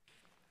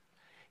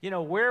You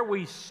know, where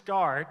we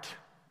start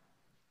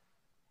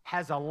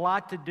has a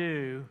lot to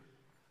do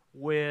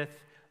with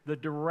the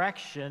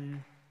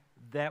direction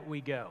that we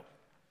go.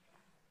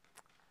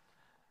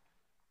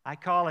 I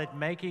call it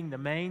making the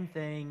main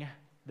thing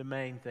the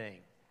main thing.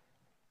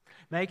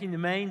 Making the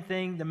main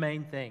thing the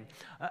main thing.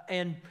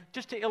 And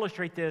just to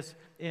illustrate this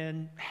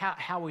in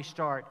how we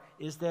start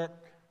is that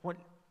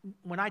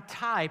when I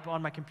type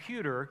on my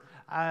computer,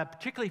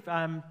 particularly if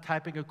I'm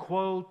typing a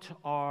quote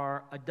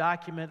or a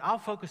document, I'll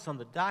focus on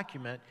the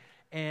document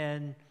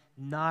and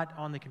not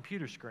on the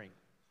computer screen.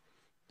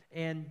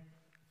 And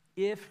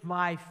if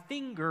my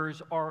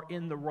fingers are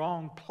in the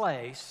wrong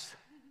place,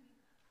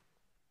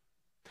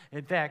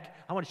 in fact,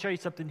 I want to show you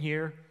something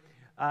here.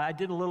 I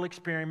did a little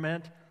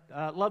experiment.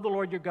 Love the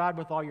Lord your God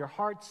with all your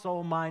heart,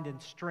 soul, mind, and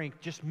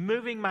strength. Just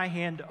moving my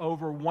hand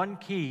over one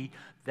key,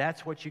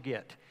 that's what you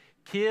get.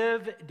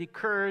 Kiv,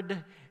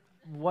 Dekurd,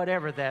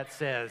 whatever that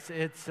says.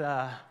 It's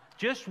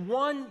just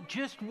one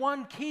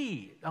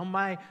key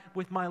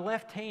with my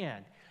left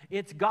hand.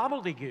 It's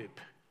gobbledygook.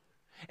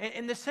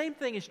 And the same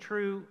thing is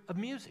true of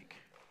music.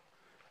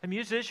 A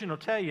musician will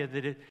tell you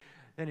that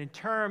in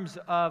terms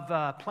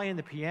of playing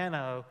the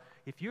piano,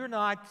 if you're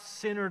not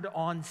centered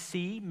on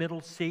C,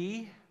 middle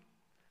C,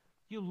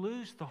 you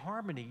lose the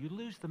harmony, you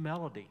lose the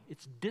melody.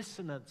 It's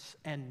dissonance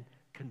and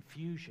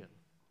confusion.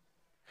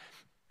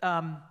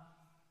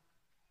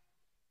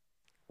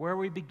 Where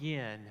we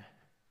begin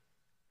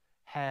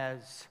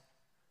has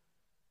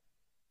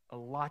a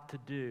lot to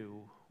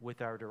do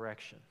with our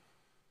direction.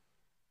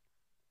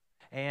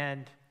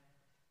 And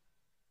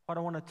what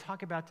I want to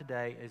talk about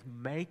today is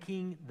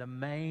making the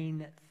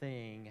main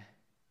thing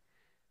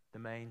the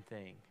main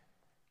thing.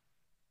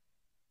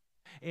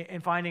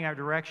 In finding our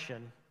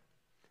direction,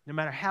 no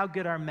matter how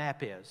good our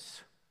map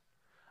is,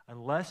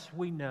 unless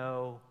we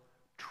know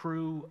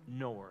true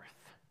north,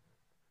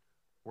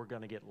 we're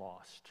going to get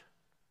lost.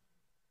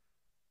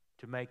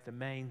 To make the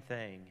main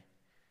thing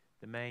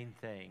the main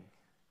thing.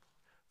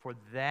 For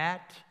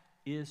that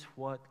is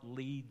what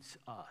leads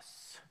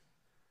us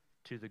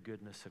to the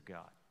goodness of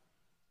God.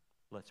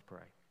 Let's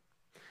pray.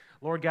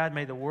 Lord God,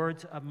 may the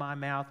words of my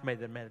mouth, may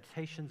the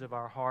meditations of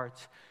our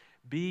hearts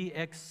be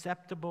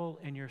acceptable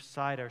in your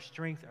sight, our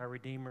strength, our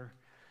Redeemer.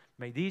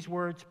 May these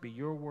words be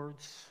your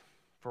words.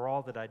 For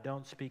all that I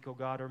don't speak, O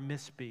God, or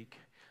misspeak,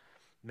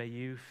 may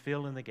you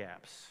fill in the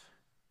gaps,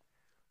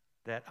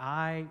 that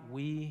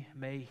we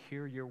may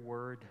hear your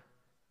word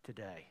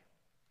today.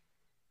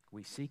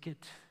 We seek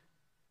it,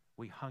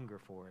 we hunger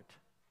for it,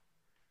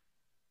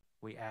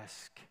 we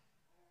ask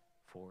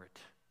for it.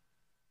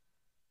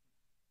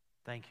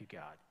 Thank you,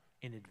 God,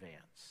 in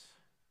advance.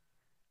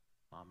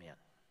 Amen.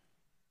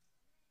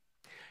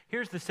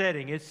 Here's the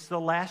setting. It's the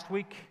last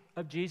week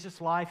of Jesus'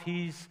 life.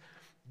 He's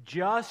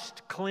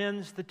just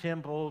cleansed the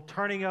temple,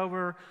 turning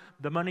over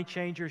the money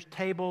changers'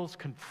 tables,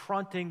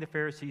 confronting the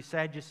Pharisees,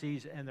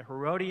 Sadducees, and the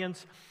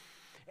Herodians.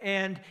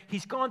 And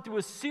he's gone through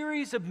a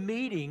series of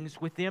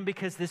meetings with them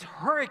because this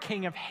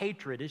hurricane of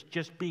hatred is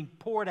just being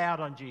poured out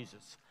on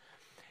Jesus.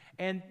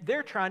 And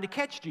they're trying to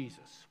catch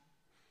Jesus.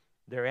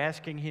 They're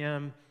asking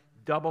him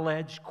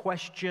double-edged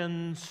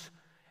questions.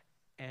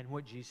 And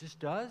what Jesus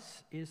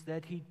does is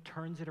that he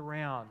turns it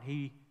around.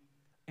 He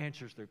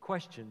answers their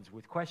questions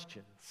with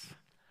questions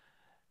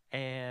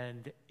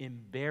and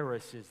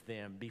embarrasses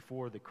them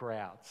before the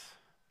crowds.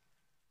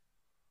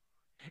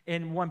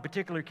 In one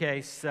particular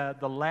case,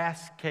 the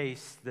last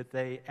case that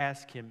they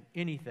ask him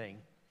anything,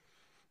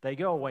 they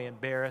go away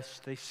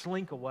embarrassed, they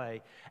slink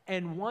away,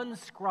 and one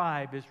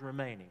scribe is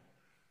remaining.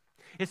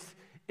 It's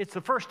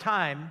the first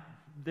time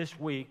this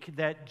week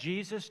that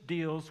Jesus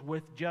deals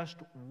with just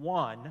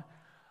one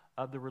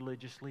of the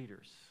religious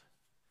leaders.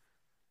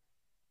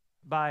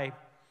 By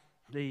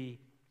the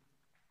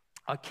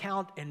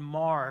account in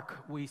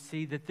Mark, we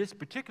see that this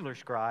particular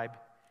scribe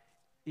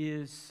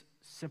is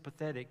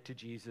sympathetic to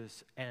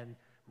Jesus and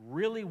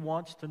really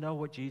wants to know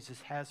what Jesus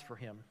has for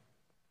him.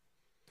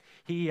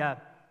 He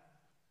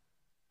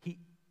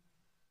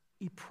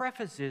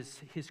prefaces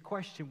his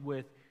question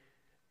with,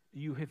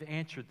 "You have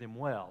answered them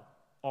well,"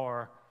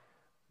 or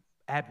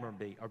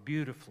admirably, or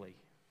beautifully.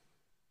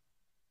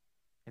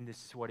 And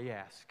this is what he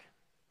asks.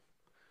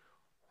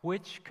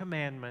 Which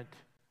commandment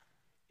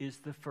is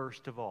the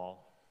first of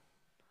all?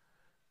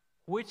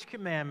 Which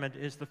commandment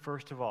is the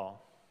first of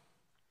all?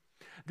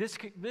 This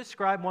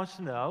scribe wants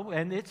to know,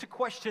 and it's a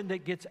question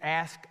that gets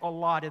asked a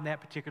lot in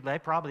that particular day,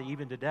 probably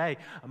even today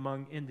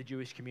in the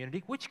Jewish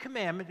community. Which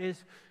commandment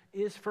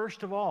is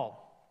first of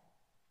all?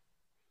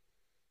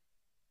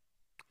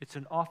 It's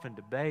an often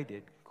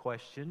debated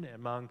question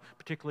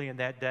particularly in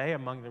that day,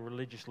 among the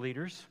religious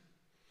leaders.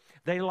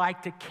 They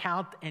like to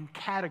count and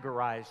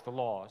categorize the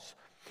laws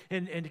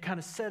and to kind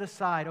of set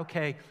aside,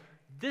 okay,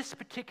 this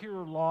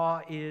particular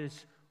law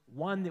is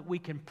one that we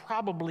can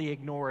probably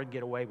ignore and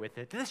get away with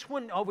it. This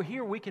one over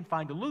here, we can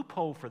find a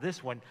loophole for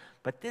this one,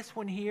 but this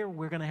one here,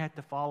 we're going to have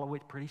to follow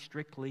it pretty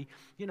strictly.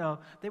 You know,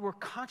 they were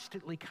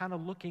constantly kind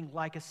of looking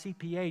like a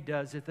CPA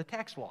does at the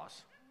tax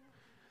laws.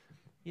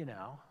 You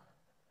know,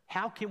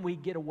 how can we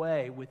get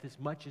away with as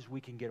much as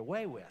we can get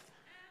away with?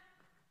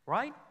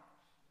 right?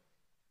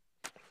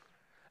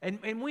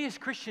 And we as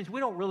Christians, we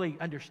don't really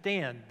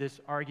understand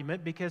this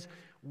argument because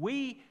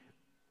we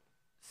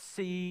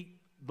see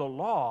the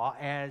law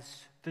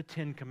as the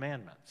Ten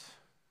Commandments.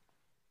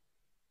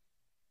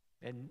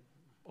 And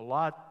a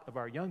lot of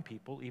our young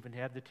people even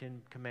have the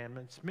Ten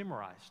Commandments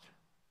memorized.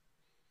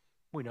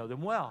 We know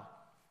them well.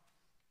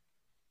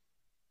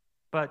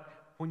 But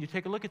when you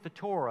take a look at the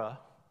Torah,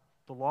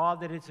 the law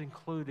that is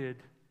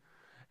included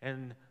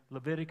in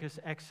Leviticus,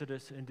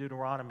 Exodus, and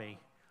Deuteronomy,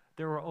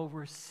 there are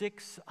over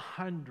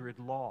 600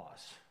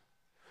 laws.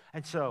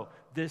 And so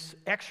this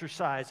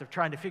exercise of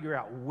trying to figure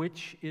out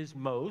which is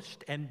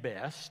most and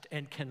best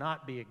and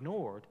cannot be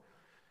ignored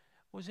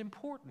was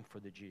important for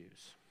the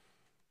Jews.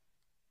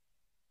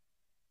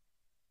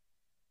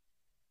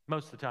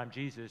 Most of the time,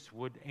 Jesus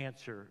would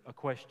answer a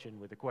question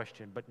with a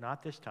question, but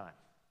not this time.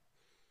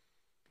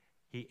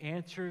 He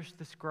answers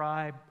the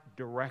scribe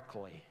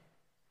directly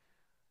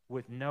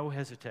with no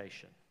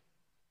hesitation.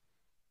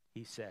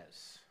 He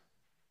says,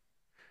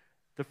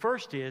 the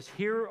first is,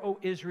 "Hear, O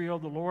Israel,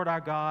 the Lord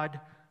our God,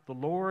 the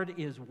Lord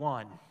is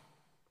one.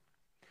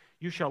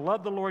 You shall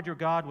love the Lord your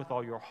God with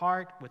all your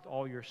heart, with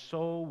all your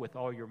soul, with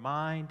all your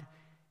mind,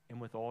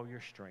 and with all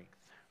your strength."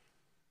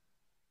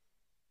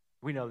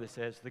 We know this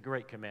as the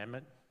Great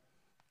Commandment.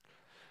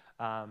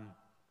 And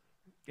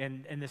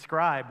the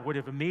scribe would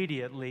have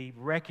immediately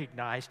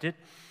recognized it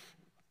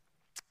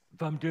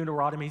from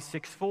Deuteronomy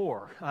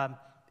 6:4.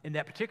 In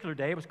that particular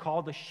day, it was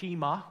called the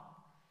Shema.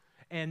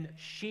 And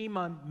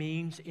Shema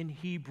means in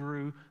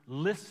Hebrew,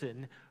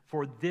 listen,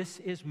 for this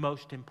is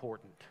most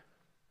important.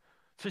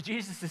 So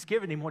Jesus is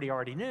giving him what he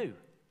already knew.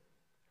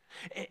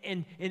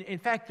 And in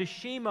fact, the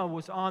Shema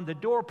was on the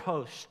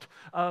doorpost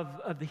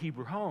of the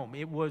Hebrew home.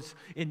 It was,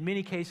 in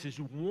many cases,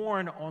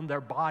 worn on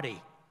their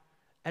body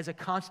as a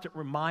constant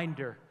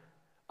reminder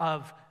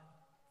of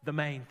the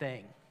main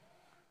thing.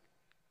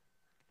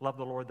 Love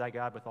the Lord thy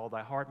God with all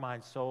thy heart,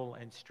 mind, soul,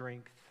 and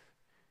strength,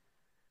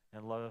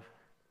 and love.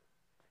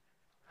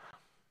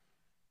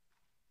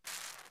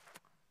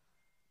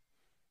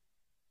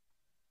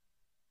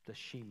 The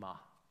Shema.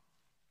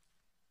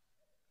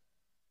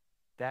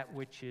 That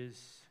which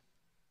is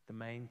the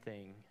main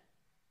thing.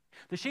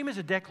 The Shema is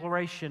a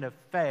declaration of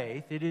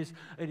faith. It is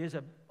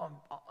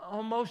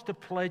almost a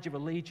pledge of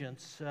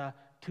allegiance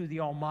to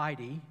the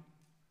Almighty.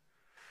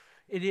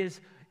 It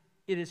is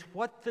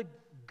what the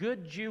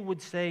good Jew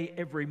would say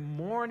every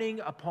morning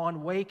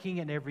upon waking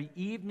and every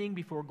evening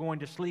before going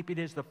to sleep. It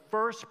is the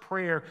first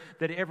prayer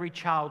that every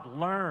child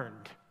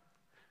learned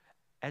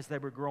as they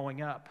were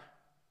growing up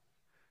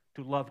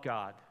to love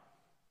God.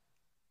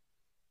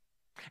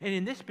 And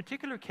in this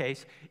particular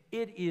case,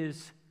 it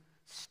is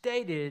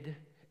stated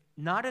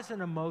not as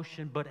an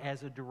emotion, but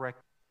as a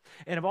direct.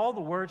 And of all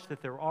the words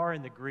that there are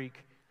in the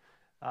Greek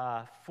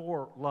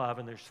for love,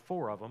 and there's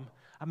 4 of them,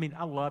 I mean,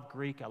 I love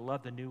Greek, I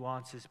love the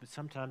nuances, but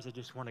sometimes I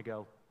just want to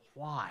go,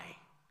 why?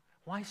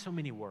 Why so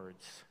many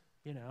words?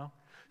 You know,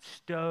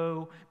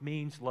 sto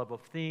means love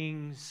of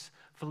things.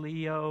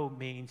 Phileo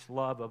means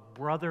love of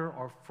brother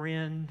or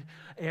friend.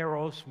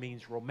 Eros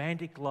means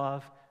romantic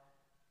love.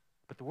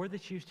 But the word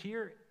that's used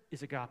here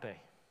is agape,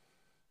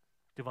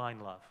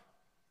 divine love.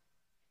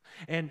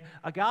 And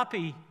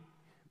agape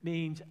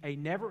means a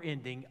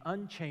never-ending,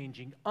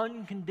 unchanging,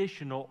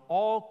 unconditional,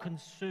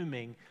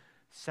 all-consuming,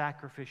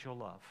 sacrificial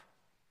love.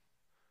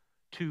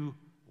 To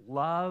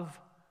love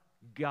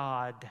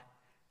God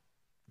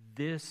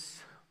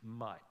this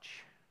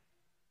much.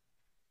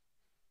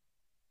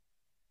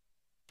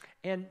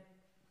 And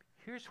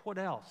here's what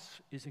else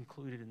is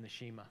included in the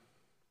Shema.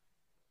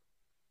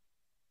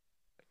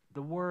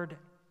 The word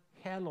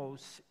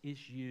helos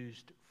is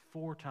used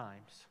 4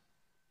 times.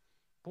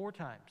 4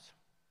 times.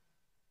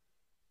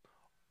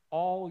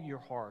 All your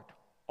heart,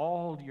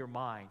 all your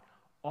mind,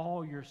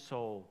 all your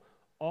soul,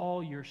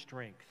 all your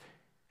strength.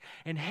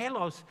 And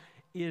helos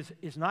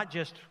is not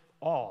just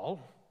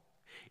all.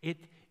 It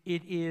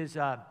is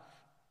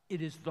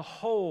the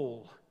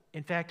whole.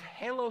 In fact,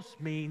 helos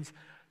means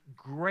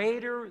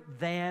greater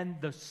than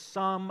the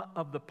sum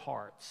of the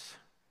parts.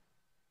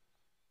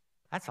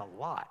 That's a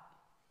lot.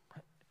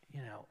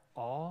 You know,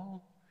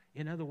 all.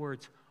 In other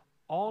words,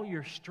 all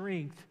your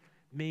strength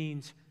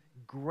means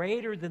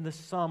greater than the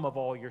sum of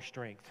all your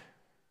strength.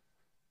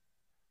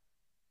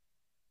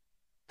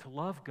 To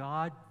love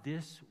God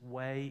this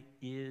way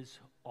is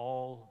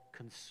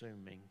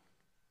all-consuming.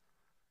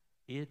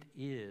 It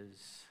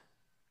is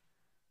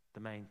the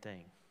main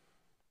thing.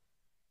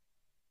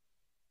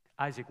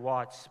 Isaac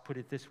Watts put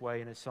it this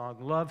way in his song,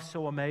 "Love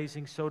so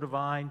amazing, so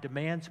divine,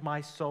 demands my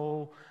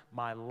soul,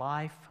 my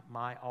life,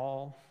 my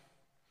all."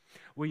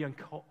 William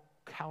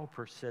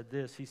Cowper said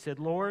this. He said,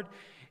 "Lord,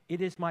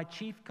 it is my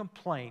chief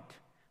complaint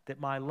that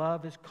my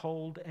love is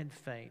cold and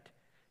faint,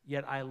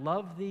 yet I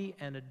love thee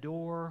and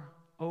adore.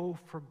 Oh,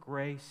 for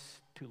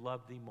grace to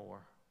love thee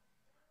more."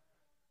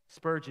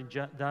 Spurgeon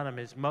Dunham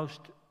is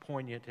most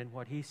poignant in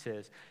what he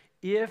says.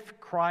 If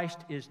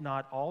Christ is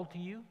not all to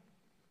you,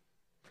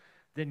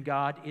 then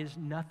God is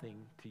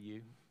nothing to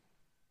you.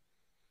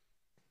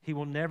 He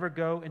will never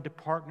go into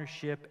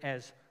partnership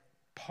as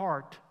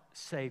part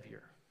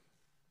Savior.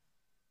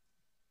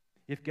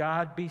 If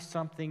God be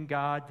something,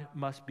 God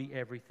must be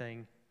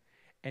everything.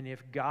 And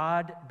if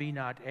God be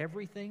not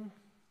everything,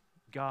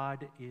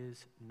 God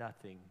is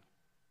nothing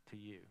to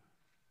you.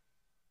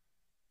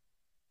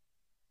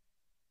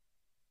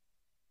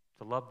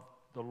 To love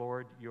the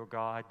Lord your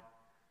God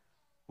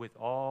with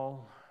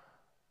all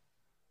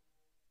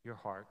your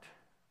heart,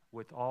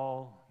 with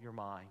all your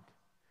mind,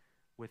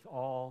 with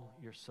all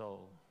your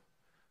soul,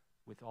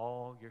 with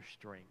all your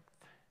strength.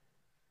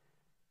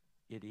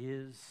 It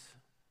is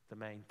the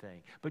main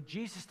thing. But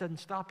Jesus doesn't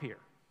stop here.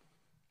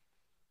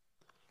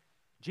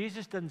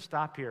 Jesus doesn't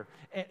stop here.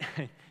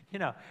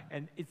 And,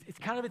 and it's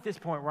kind of at this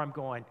point where I'm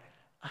going,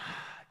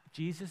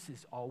 Jesus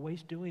is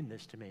always doing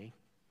this to me.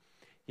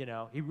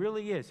 He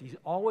really is. He's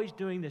always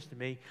doing this to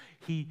me.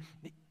 He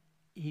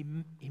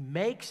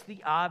makes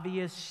the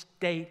obvious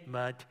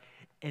statement,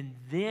 and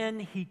then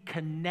he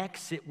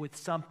connects it with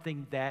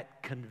something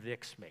that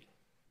convicts me.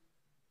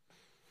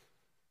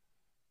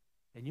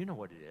 And you know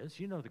what it is.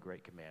 You know the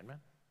great commandment.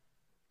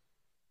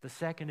 The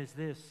second is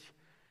this: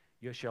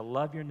 you shall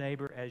love your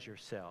neighbor as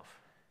yourself.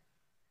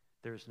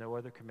 There is no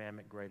other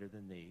commandment greater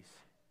than these.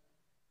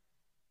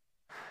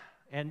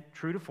 And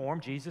true to form,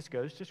 Jesus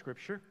goes to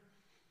Scripture.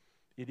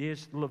 It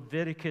is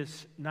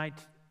Leviticus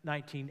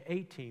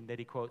 19:18 that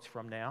he quotes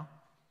from now.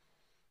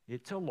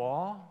 It's a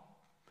law,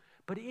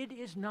 but it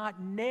is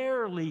not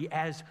nearly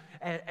as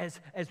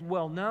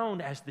well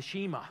known as the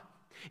Shema.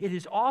 It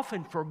is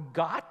often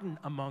forgotten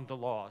among the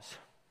laws.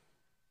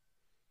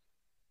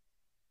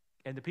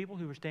 And the people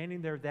who were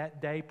standing there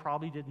that day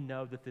probably didn't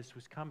know that this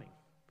was coming,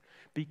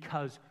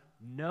 because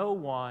no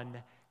one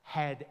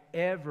had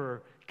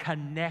ever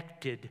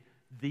connected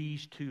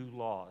these two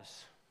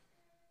laws.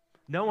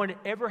 No one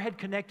ever had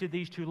connected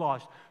these two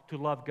laws: to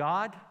love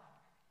God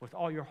with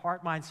all your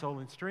heart, mind, soul,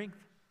 and strength,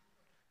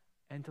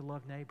 and to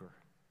love neighbor.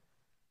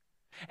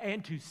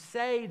 And to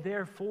say,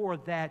 therefore,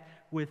 that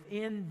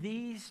within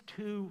these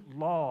two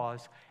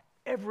laws,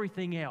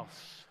 everything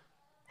else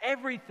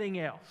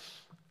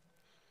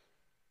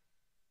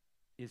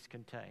is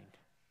contained.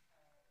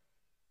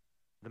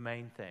 The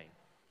main thing.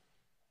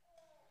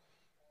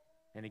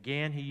 And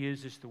again, he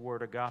uses the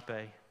word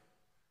agape,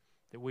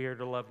 that we are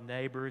to love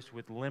neighbors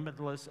with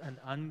limitless and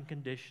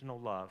unconditional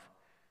love,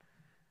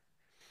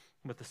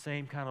 with the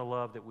same kind of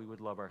love that we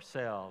would love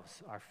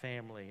ourselves, our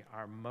family,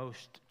 our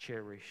most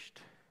cherished.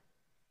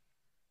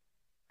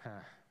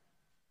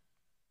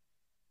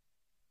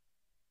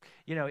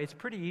 It's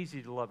pretty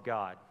easy to love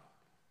God.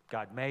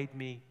 God made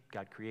me.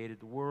 God created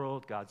the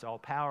world. God's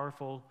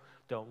all-powerful.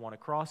 Don't want to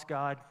cross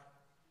God.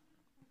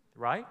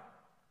 Right?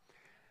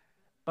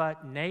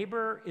 But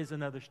neighbor is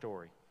another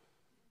story.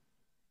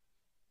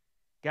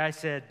 Guy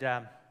said,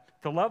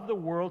 to love the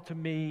world to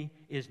me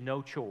is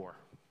no chore.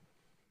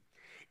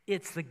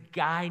 It's the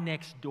guy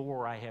next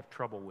door I have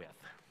trouble with.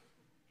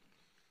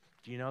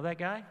 Do you know that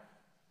guy?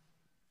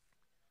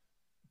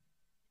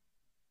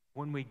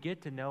 When we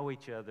get to know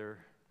each other,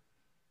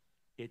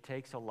 it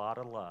takes a lot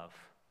of love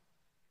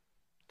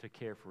to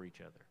care for each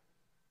other.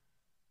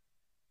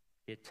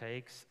 It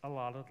takes a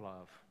lot of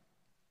love.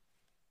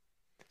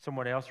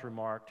 Someone else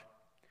remarked,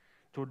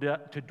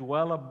 to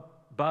dwell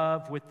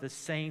above with the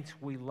saints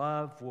we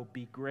love will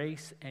be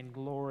grace and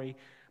glory,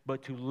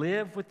 but to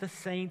live with the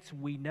saints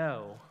we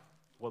know,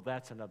 well,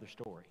 that's another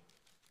story.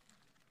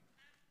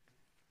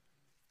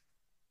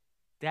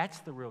 That's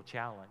the real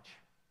challenge.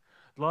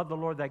 Love the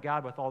Lord thy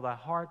God with all thy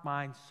heart,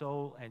 mind,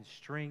 soul, and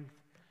strength,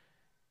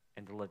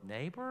 and to love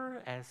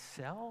neighbor as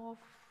self.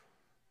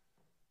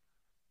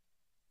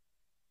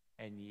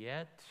 And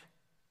yet,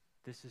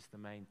 this is the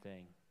main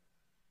thing.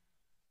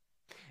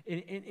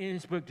 In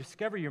his book,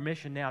 Discover Your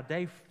Mission Now,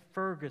 Dave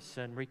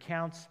Ferguson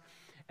recounts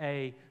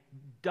a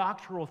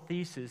doctoral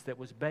thesis that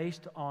was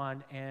based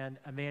on an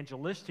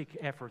evangelistic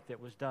effort that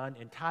was done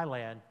in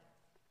Thailand.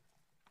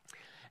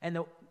 And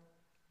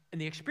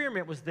the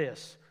experiment was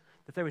this,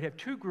 that they would have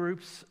two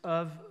groups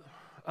of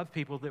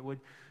people that would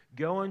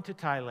go into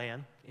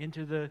Thailand,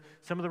 into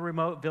some of the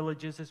remote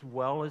villages as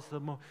well as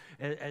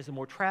the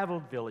more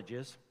traveled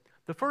villages.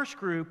 The first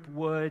group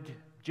would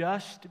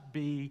just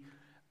be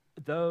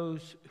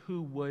those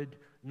who would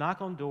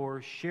knock on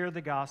doors, share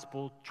the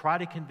gospel, try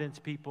to convince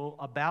people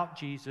about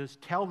Jesus,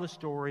 tell the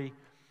story,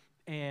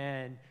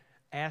 and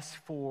ask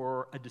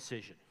for a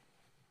decision.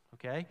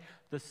 Okay?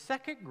 The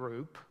second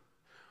group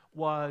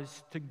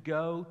was to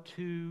go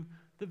to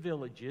the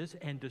villages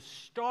and to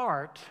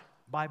start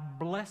by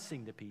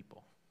blessing the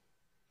people,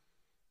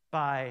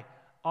 by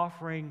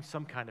offering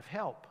some kind of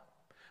help,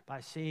 by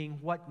seeing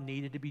what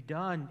needed to be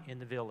done in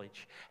the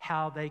village,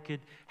 how they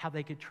could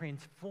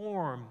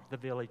transform the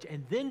village,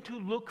 and then to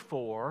look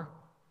for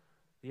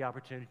the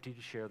opportunity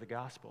to share the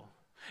gospel.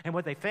 And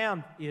what they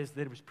found is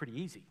that it was pretty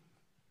easy.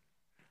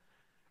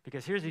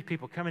 Because here's these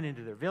people coming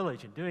into their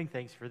village and doing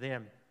things for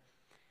them.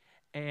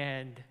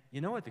 And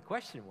you know what the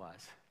question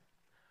was?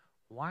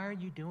 Why are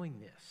you doing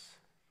this?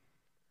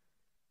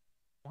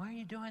 Why are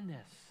you doing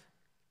this?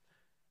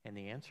 And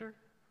the answer?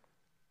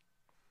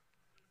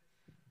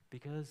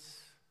 Because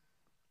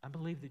I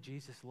believe that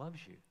Jesus loves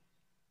you.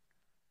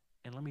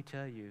 And let me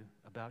tell you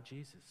about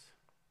Jesus.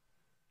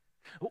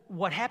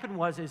 What happened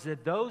is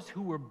that those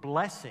who were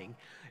blessing,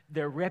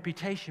 their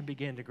reputation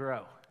began to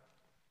grow.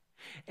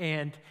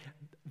 And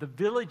the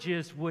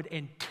villages would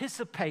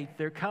anticipate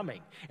their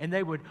coming, and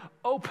they would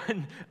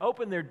open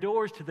their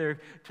doors to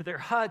their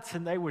huts,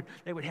 and they would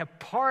have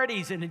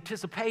parties in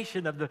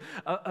anticipation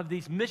of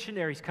these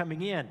missionaries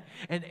coming in.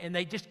 And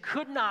they just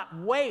could not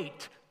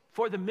wait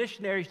for the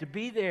missionaries to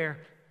be there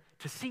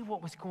to see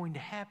what was going to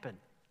happen.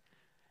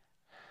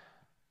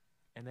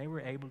 And they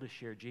were able to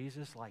share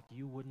Jesus like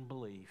you wouldn't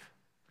believe.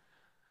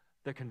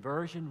 The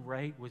conversion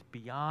rate was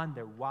beyond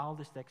their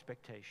wildest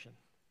expectation.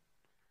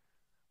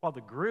 While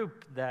the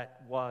group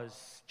that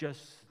was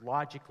just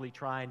logically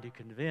trying to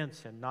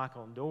convince and knock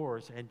on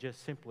doors and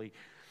just simply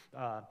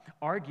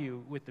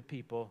argue with the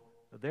people,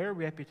 their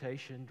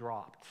reputation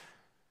dropped.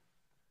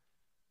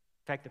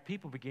 In fact, the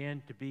people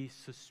began to be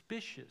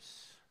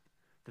suspicious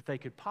that they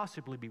could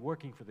possibly be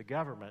working for the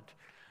government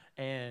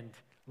and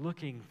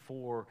looking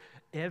for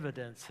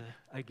evidence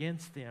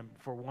against them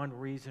for one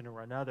reason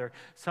or another.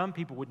 Some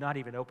people would not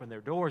even open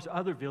their doors.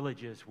 Other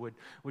villages would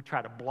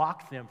try to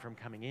block them from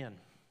coming in.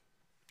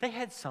 They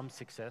had some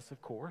success,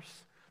 of course.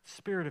 The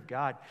Spirit of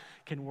God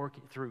can work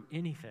through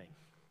anything.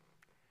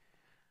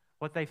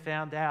 What they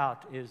found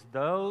out is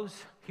those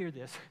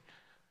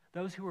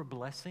who were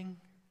blessing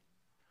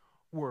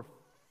were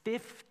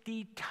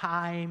 50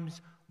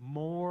 times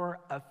more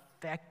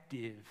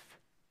effective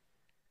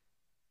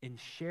in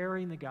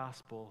sharing the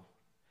gospel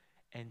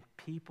and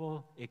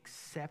people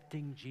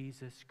accepting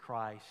Jesus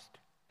Christ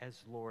as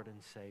Lord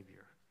and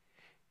Savior.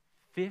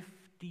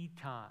 50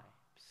 times.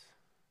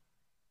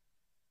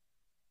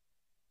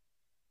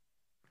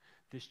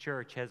 This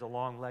church has a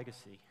long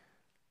legacy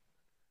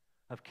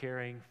of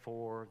caring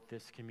for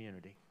this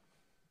community,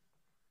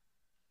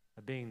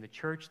 of being the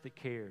church that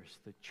cares,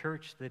 the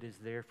church that is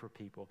there for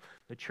people,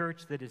 the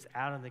church that is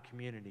out in the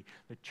community,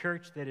 the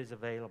church that is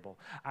available.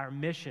 Our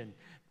mission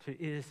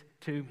is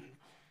to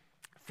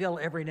fill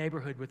every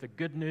neighborhood with the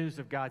good news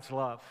of God's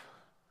love.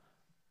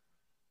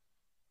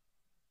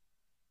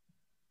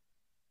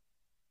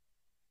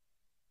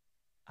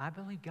 I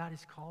believe God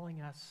is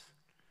calling us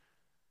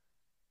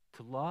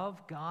to love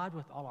God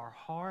with all our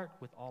heart,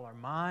 with all our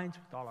minds,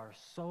 with all our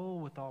soul,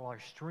 with all our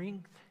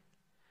strength,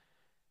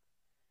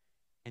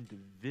 and to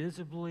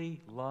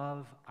visibly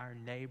love our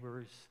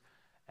neighbors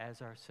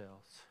as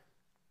ourselves.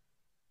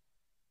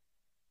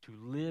 To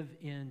live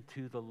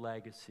into the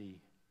legacy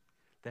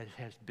that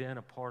has been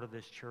a part of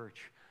this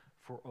church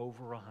for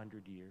over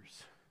 100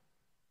 years.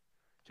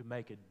 To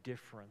make a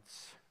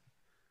difference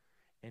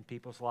in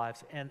people's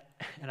lives. And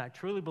I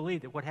truly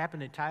believe that what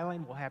happened in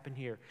Thailand will happen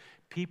here.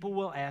 People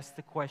will ask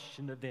the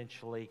question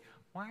eventually,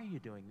 why are you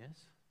doing this?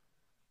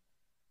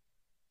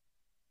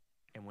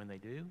 And when they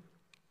do,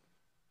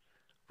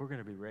 we're going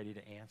to be ready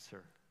to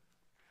answer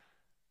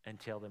and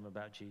tell them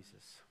about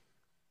Jesus.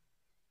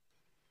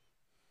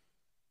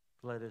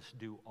 Let us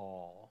do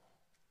all,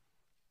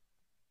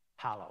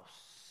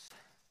 halos,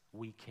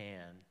 we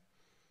can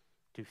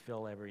to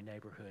fill every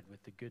neighborhood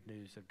with the good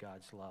news of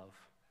God's love.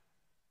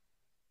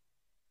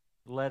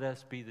 Let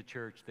us be the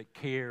church that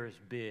cares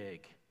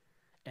big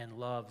and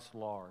loves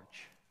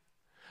large.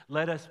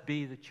 Let us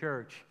be the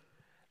church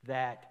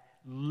that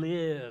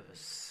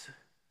lives,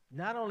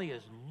 not only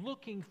is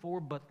looking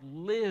for, but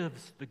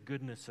lives the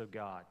goodness of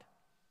God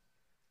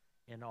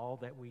in all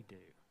that we do.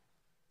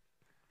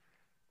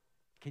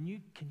 Can you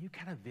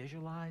kind of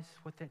visualize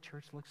what that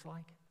church looks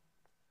like?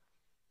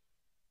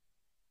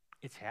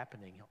 It's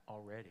happening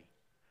already.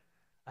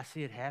 I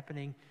see it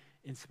happening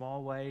in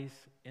small ways,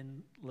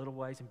 in little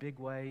ways, in big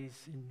ways,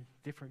 in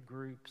different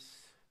groups.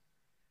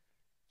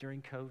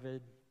 During COVID,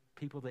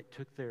 people that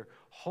took their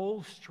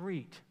whole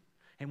street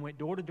and went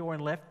door to door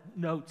and left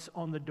notes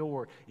on the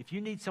door. If you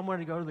need someone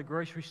to go to the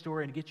grocery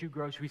store and get you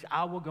groceries,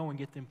 I will go and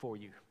get them for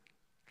you.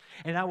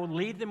 And I will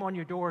leave them on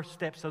your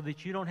doorstep so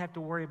that you don't have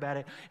to worry about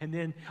it. And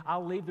then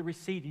I'll leave the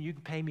receipt and you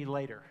can pay me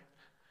later.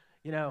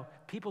 You know,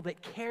 people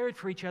that cared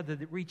for each other,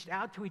 that reached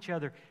out to each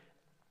other.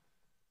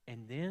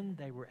 And then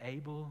they were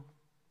able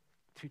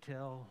to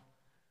tell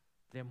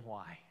them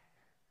why.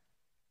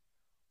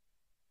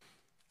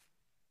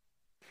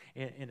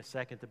 In a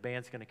second, the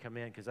band's going to come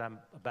in because I'm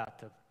about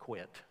to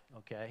quit,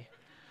 okay?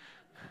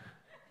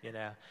 You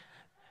know,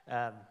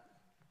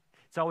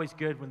 it's always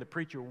good when the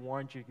preacher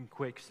warns you can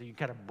quit so you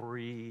can kind of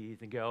breathe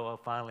and go, oh,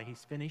 finally,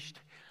 he's finished.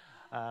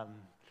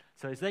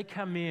 So as they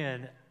come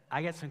in,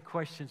 I got some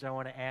questions I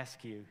want to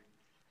ask you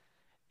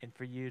and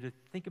for you to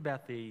think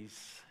about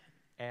these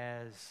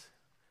as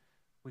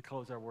we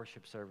close our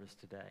worship service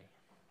today.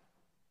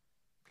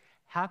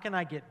 How can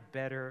I get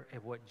better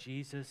at what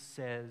Jesus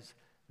says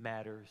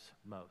matters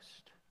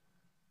most?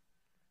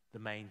 The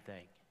main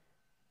thing.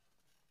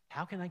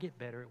 How can I get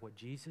better at what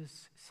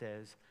Jesus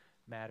says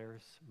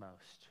matters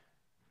most?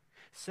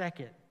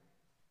 Second,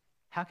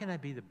 how can I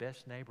be the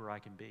best neighbor I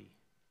can be?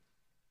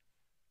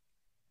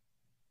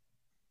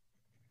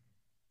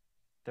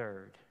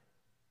 Third,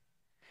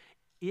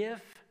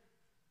 if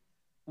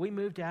we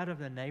moved out of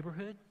the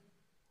neighborhood,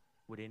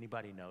 would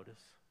anybody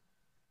notice?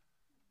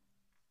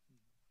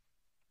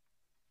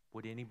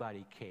 Would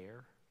anybody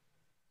care?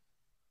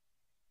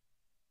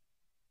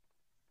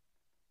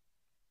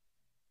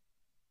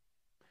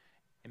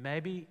 And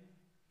maybe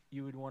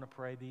you would want to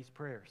pray these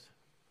prayers.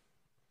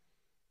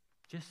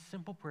 Just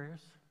simple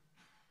prayers.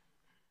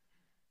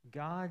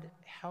 God,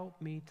 help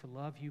me to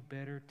love you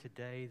better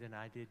today than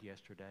I did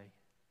yesterday.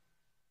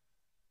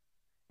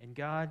 And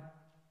God,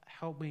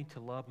 help me to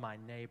love my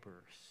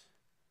neighbors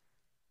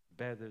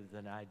better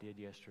than I did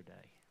yesterday.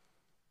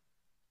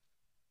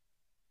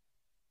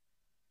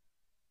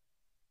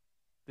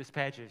 This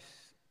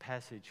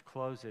passage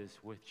closes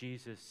with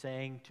Jesus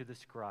saying to the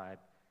scribe,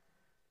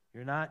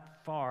 "You're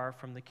not far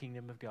from the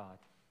kingdom of God."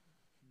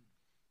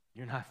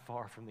 You're not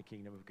far from the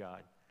kingdom of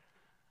God.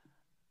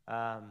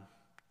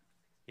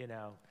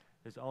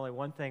 There's only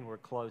one thing where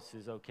close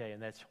is okay,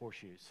 and that's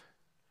horseshoes.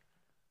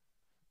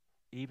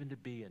 Even to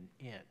be an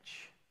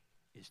inch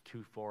is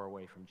too far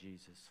away from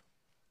Jesus.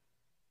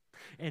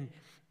 And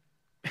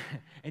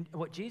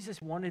what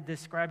Jesus wanted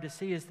this scribe to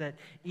see is that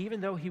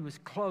even though he was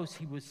close,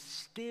 he was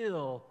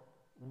still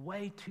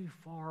way too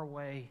far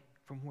away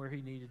from where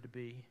he needed to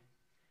be.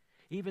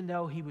 Even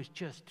though he was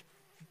just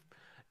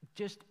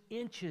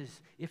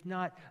inches, if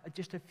not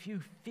just a few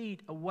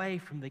feet away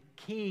from the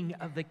king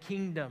of the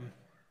kingdom,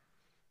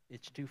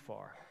 it's too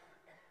far.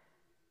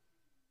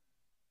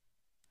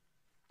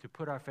 To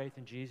put our faith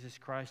in Jesus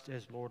Christ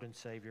as Lord and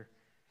Savior,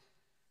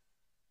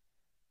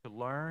 to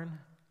learn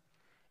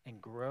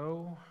and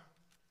grow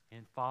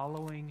in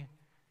following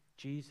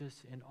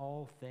Jesus in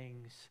all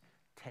things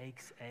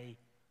takes a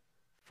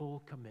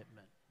full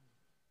commitment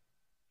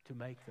to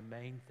make the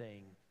main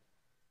thing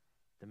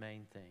the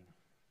main thing.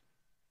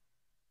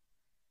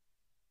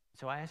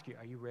 So I ask you,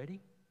 are you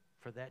ready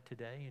for that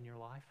today in your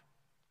life?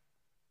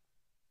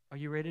 Are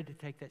you ready to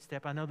take that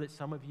step? I know that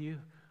some of you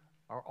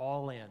are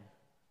all in.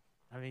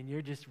 I mean,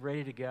 you're just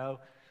ready to go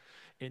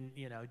and,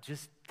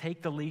 just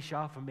take the leash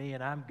off of me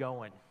and I'm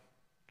going.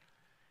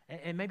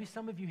 And maybe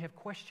some of you have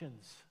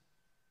questions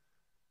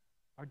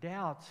or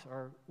doubts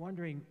or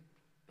wondering,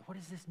 what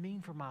does this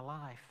mean for my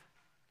life?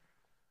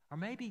 Or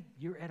maybe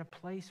you're at a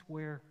place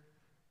where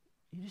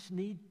you just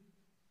need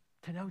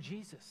to know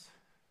Jesus.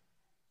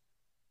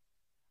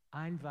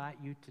 I invite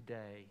you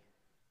today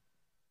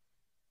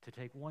to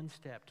take one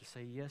step to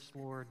say, yes,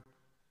 Lord.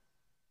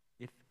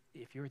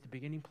 If you're at the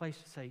beginning place,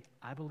 to say,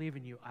 I believe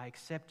in you, I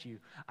accept you,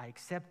 I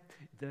accept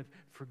the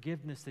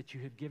forgiveness that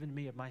you have given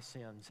me of my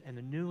sins and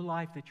the new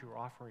life that you're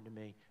offering to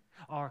me.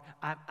 Or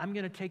I'm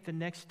going to take the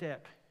next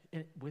step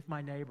with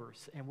my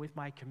neighbors and with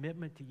my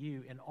commitment to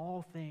you in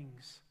all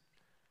things.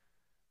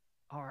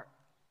 Or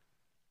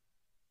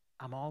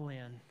I'm all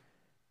in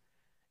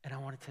and I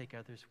want to take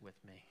others with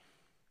me.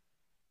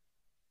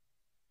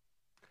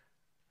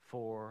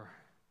 For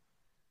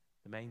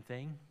the main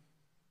thing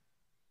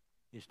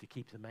is to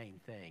keep the main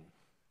thing.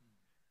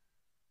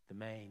 The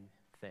main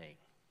thing.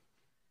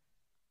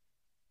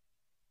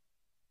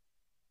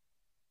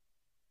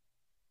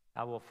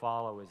 I Will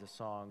Follow is a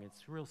song.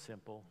 It's real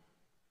simple.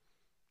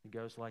 It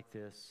goes like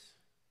this.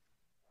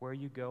 Where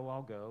you go,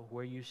 I'll go.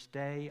 Where you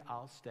stay,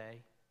 I'll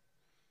stay.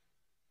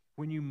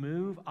 When you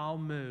move, I'll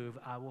move.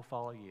 I will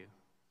follow you.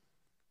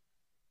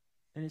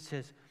 And it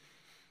says,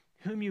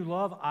 whom you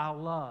love, I'll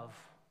love.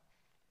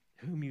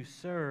 Whom you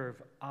serve,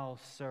 I'll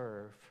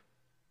serve.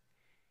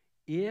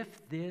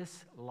 If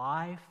this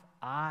life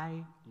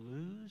I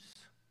lose,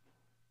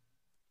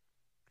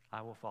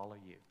 I will follow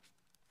you.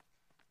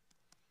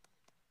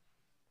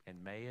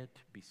 And may it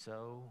be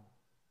so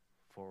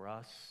for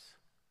us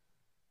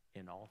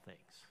in all things.